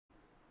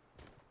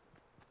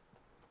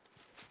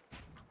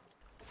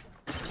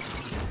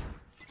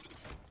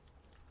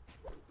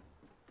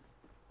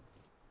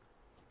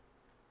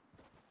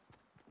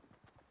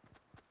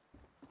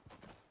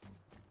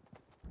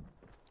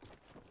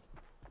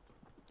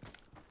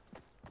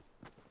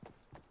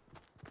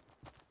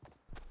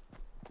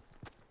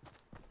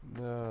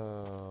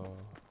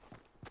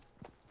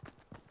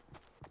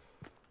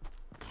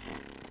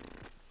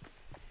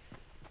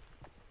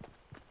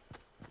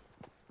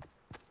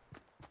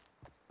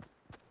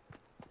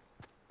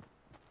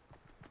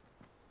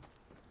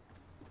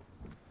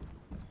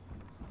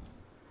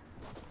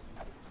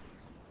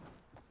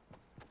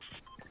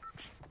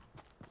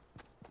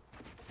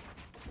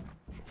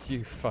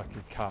You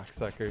fucking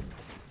cocksucker.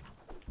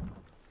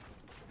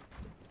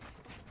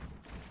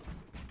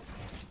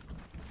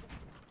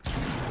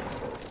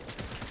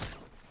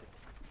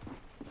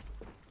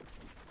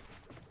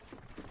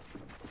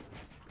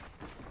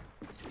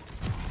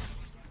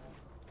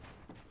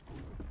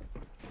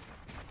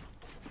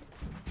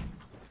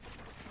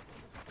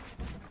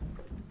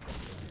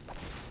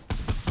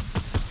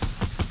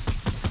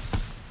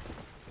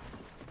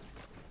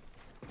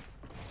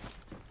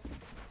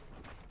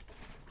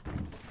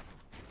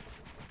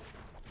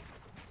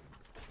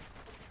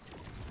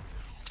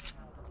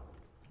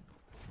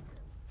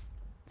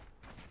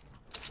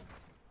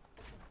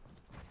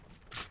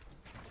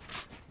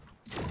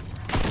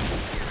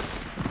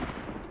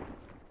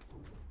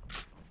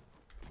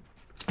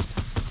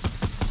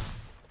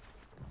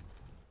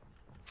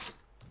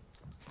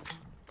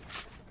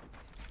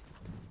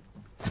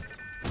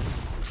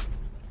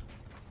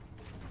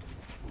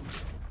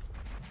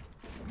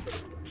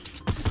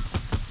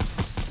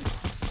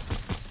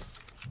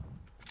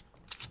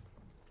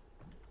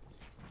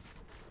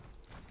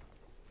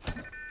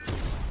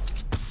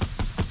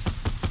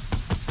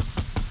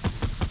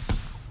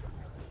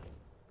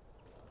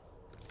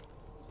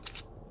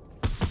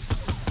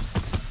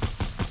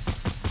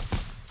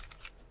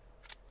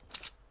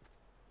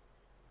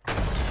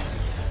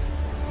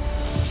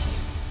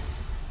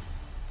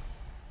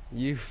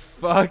 You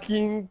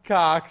fucking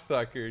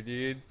cocksucker,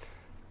 dude.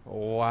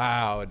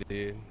 Wow,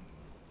 dude.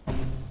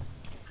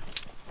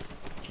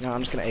 No,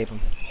 I'm just gonna ape him.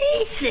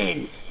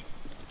 Jason!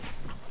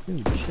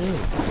 Dude, chill.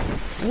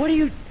 What are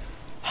you...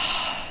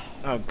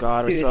 Oh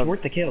god, Dude, we're it's so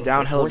worth the kill.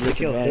 downhill It's worth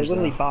the kill. They're disadvantage.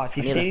 literally Though. bots.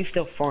 He's standing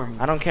still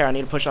farming. I don't care. I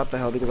need to push out the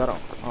hill because I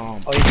don't.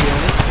 Oh, you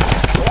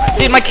feel me?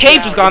 Dude, my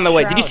cage just gone the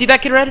way. Did you see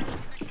that, Kid Red?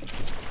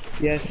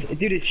 Yes,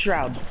 dude, it's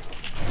Shroud.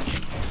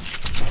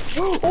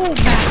 Oh,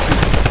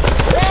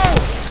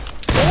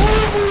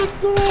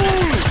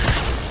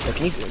 Yo,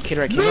 can you, Kid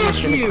Red, can you go on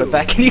stream and clip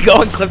that? Can you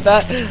go and clip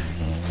that?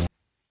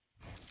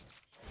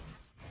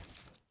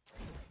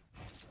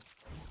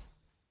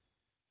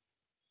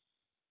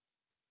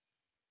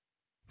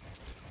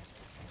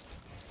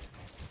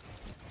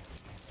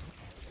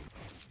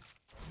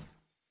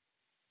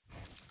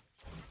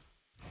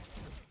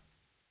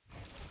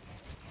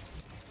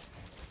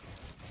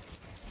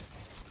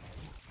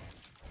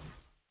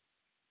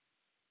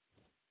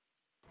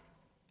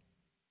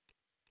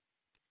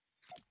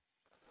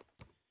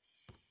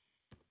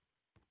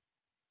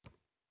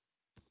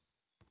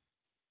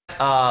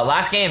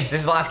 Last game.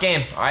 This is the last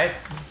game. All right.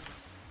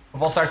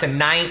 Football starts in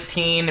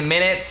 19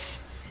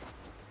 minutes.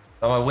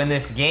 So I'm gonna win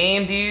this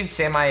game, dude.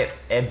 Say my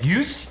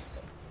abuse.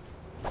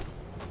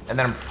 And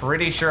then I'm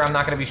pretty sure I'm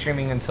not gonna be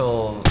streaming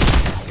until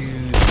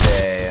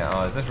Tuesday.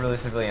 Oh, is this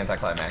realistically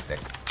anticlimactic?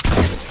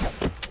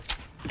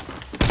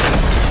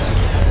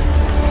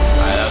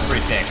 Alright, that was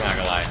pretty sick, not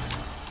gonna lie.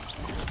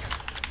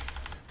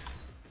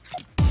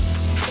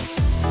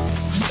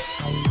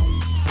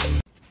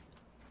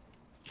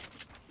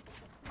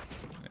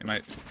 They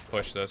might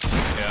push this.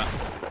 Yeah.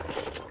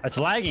 It's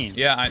lagging.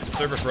 Yeah,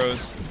 server froze.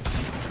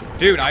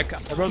 Dude, I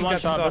Broke one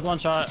shot, broke one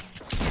shot.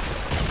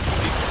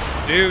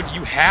 Dude,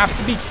 you have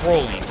to be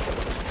trolling.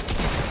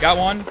 Got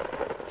one.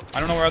 I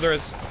don't know where other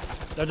is.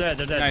 They're dead,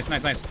 they're dead. Nice,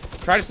 nice, nice.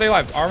 Try to stay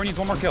alive. Arwen needs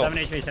one more kill. 7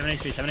 HP, 7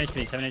 HP, 7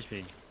 HP, 7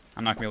 HP.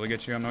 I'm not gonna be able to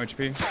get you. I'm no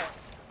HP.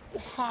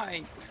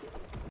 Hi.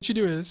 What you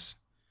do is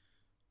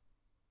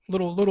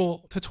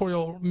little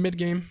tutorial mid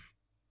game.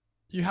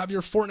 You have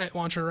your Fortnite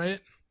launcher, right?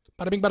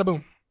 Bada bing, bada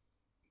boom.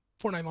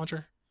 Fortnite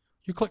launcher.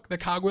 You click the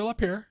cogwheel up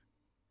here.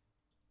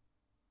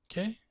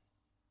 Okay.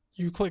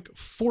 You click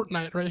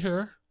Fortnite right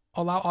here.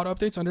 Allow auto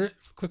updates under it.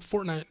 Click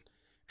Fortnite.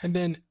 And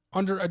then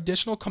under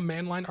additional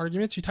command line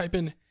arguments, you type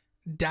in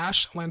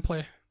 -land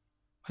play.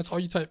 That's all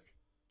you type.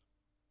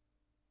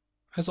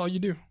 That's all you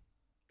do.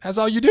 That's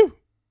all you do.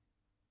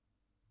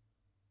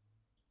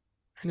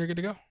 And you're good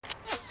to go.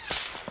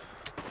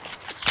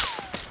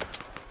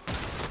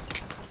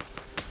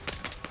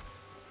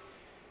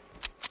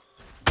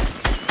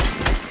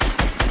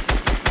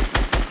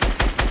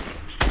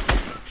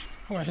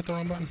 Oh, I hit the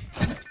wrong button.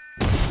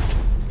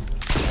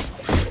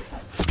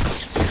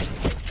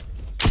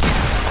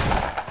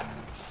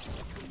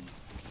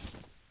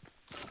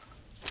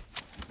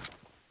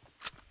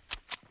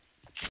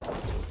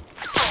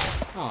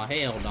 Oh,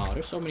 hell no.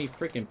 There's so many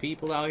freaking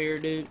people out here,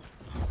 dude.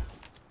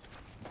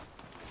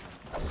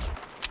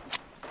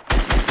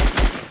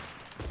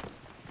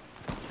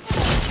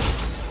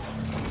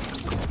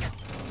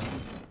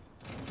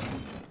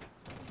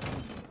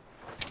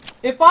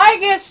 If I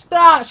get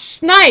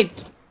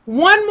sniped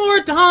one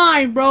more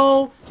time,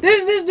 bro,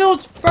 this is this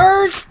dude's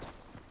first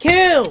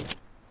kill.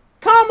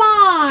 Come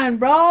on,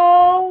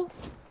 bro.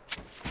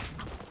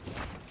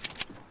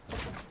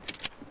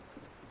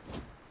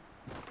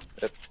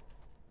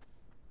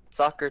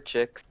 Soccer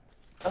chicks.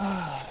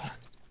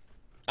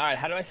 Alright,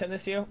 how do I send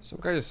this to you? Some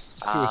guy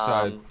just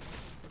suicide.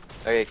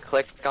 Okay,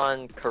 click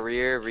on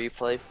career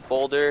replay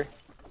folder,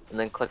 and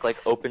then click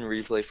like open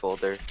replay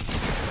folder.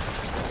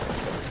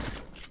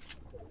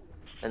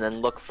 And then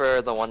look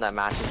for the one that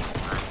matches.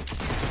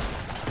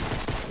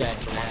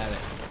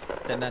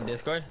 Send on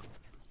Discord.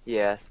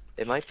 Yeah,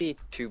 it might be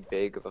too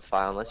big of a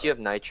file unless you have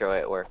Nitro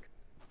at work.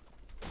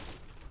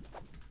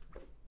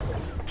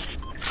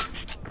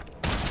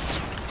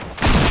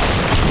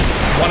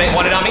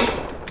 One it on me.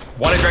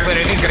 One it directly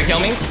underneath. He's gonna kill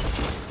me.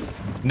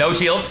 No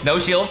shields. No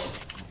shields.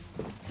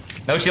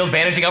 No shields.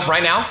 Bandaging up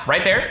right now.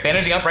 Right there.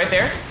 Bandaging up right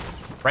there.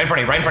 Right in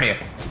front of you. Right in front of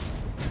you.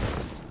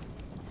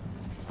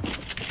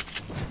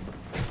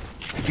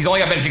 He's only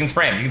got bandage. You can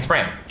spray him. You can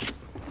spray him.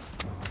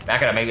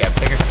 Back it up. Maybe. Yeah,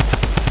 take your time.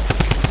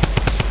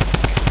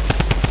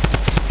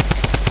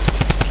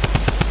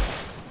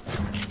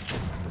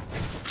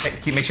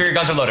 Make sure your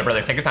guns are loaded,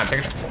 brother. Take your time.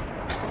 Take your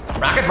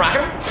time. Rockets.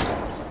 Rocket him.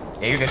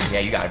 Yeah, you're good. Yeah,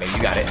 you got it, baby.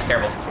 You got it.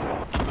 Careful.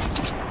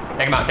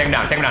 Take him out. Take him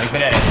down. Take him down. He's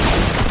been at it.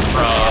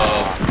 Bro.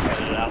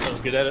 Edit out. That was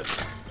good edit.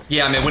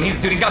 Yeah, man. When he's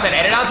got that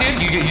edit out, dude.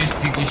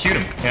 You shoot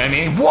him. You know what I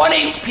mean? 1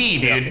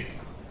 HP, dude.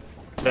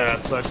 Yeah,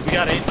 that sucks. We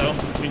got 8 though,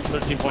 which means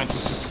 13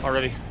 points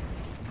already.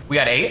 We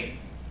got 8.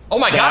 Oh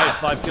my Yeah, god. I have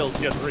 5 kills.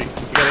 You have 3. We got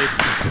 8.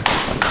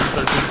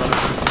 13,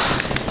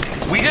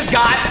 brother. We just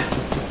got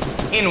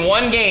in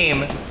 1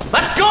 game.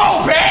 Let's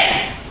go,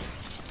 man.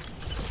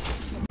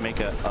 Make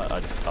a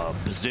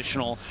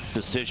positional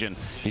decision.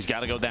 He's got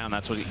to go down.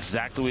 That's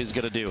exactly what he's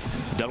going to do.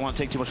 He doesn't want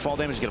to take too much fall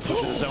damage. He's going to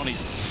push in the zone.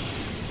 He's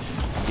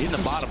in the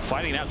bottom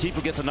fighting now.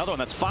 Tfue gets another one.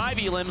 That's 5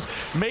 elims.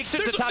 Makes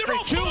it to top 3.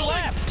 2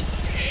 left.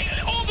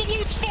 All the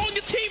loot's falling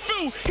to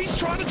Tfue. He's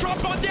trying to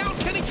drop on down.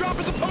 Can he drop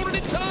his opponent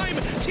in time?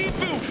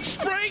 Tfue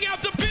spraying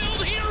out the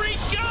build. Here he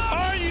comes.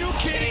 Are you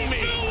kidding me?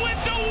 Tfue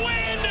with the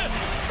win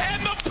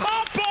and the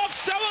pop-off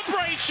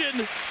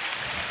celebration.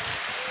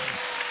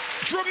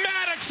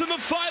 Dramatics in the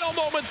final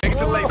moments. Make it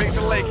to the lake, make it to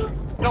the lake.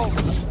 No,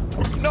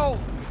 no.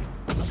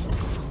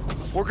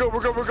 We're good, we're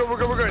good, we're good, we're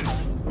good, we're good.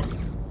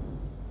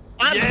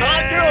 I'm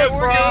not good,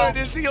 bro. We're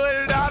good. See you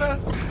later, Nada.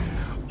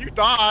 You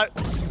thought.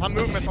 My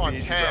movement's on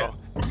 10.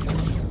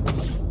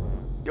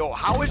 Yo,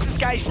 how is this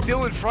guy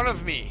still in front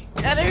of me?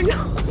 I don't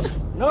know.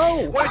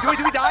 No. Wait, do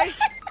we die?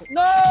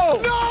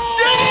 No. No!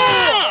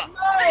 Yeah!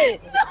 No!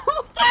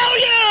 Oh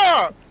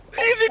yeah!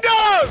 Easy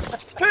dub!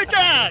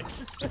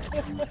 Pickaxe!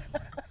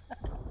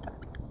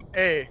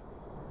 Hey,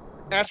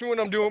 ask me what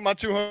I'm doing with my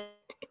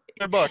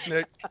 $200,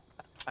 Nick.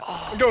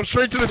 I'm going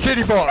straight to the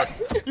titty bar.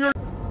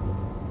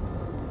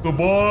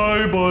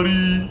 Goodbye,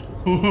 buddy.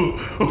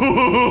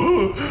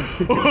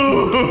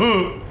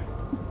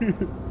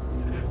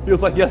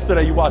 Feels like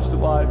yesterday you watched it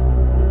live.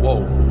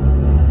 Whoa.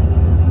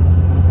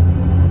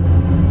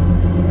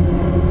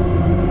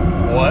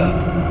 What?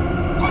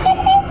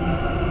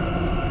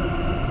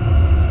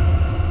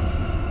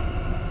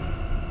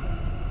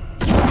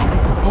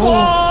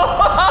 What?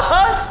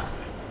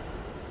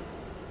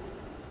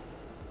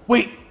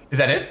 Wait, Is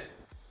that it?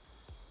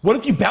 what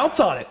if you bounce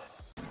on it?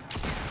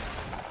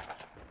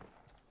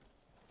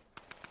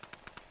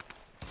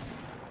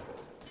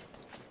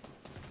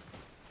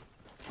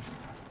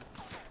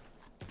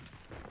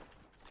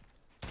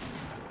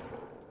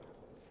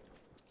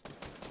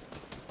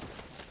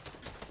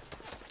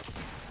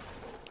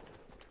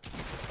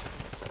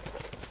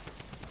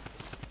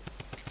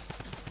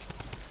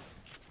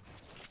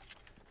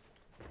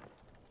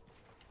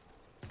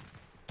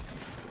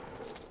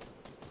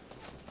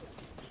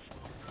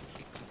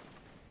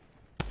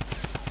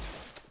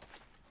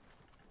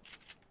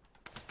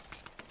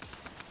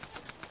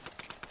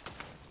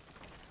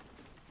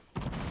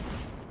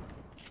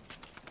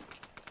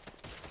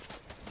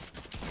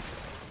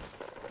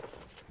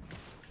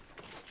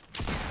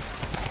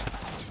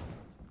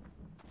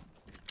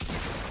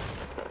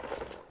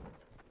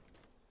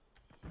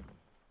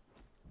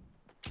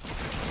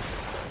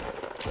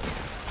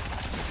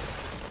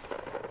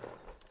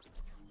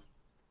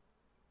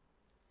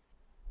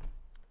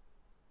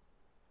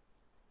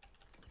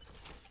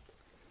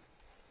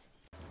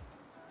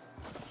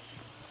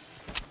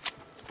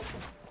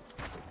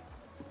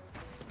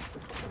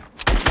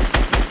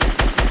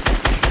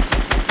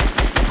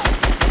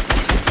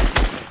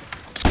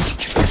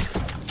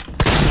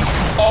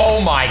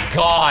 Oh my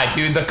god,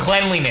 dude, the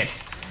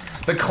cleanliness.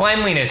 The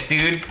cleanliness,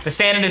 dude. The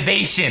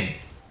sanitization.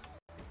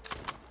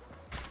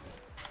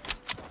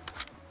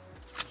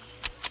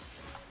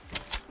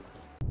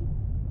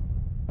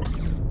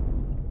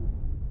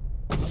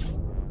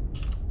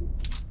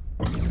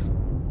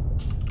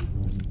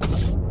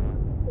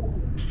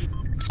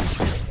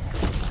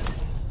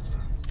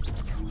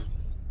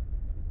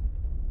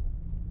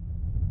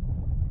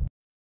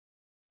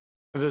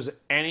 If there's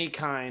any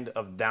kind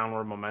of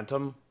downward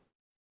momentum,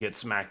 you get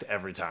smacked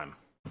every time.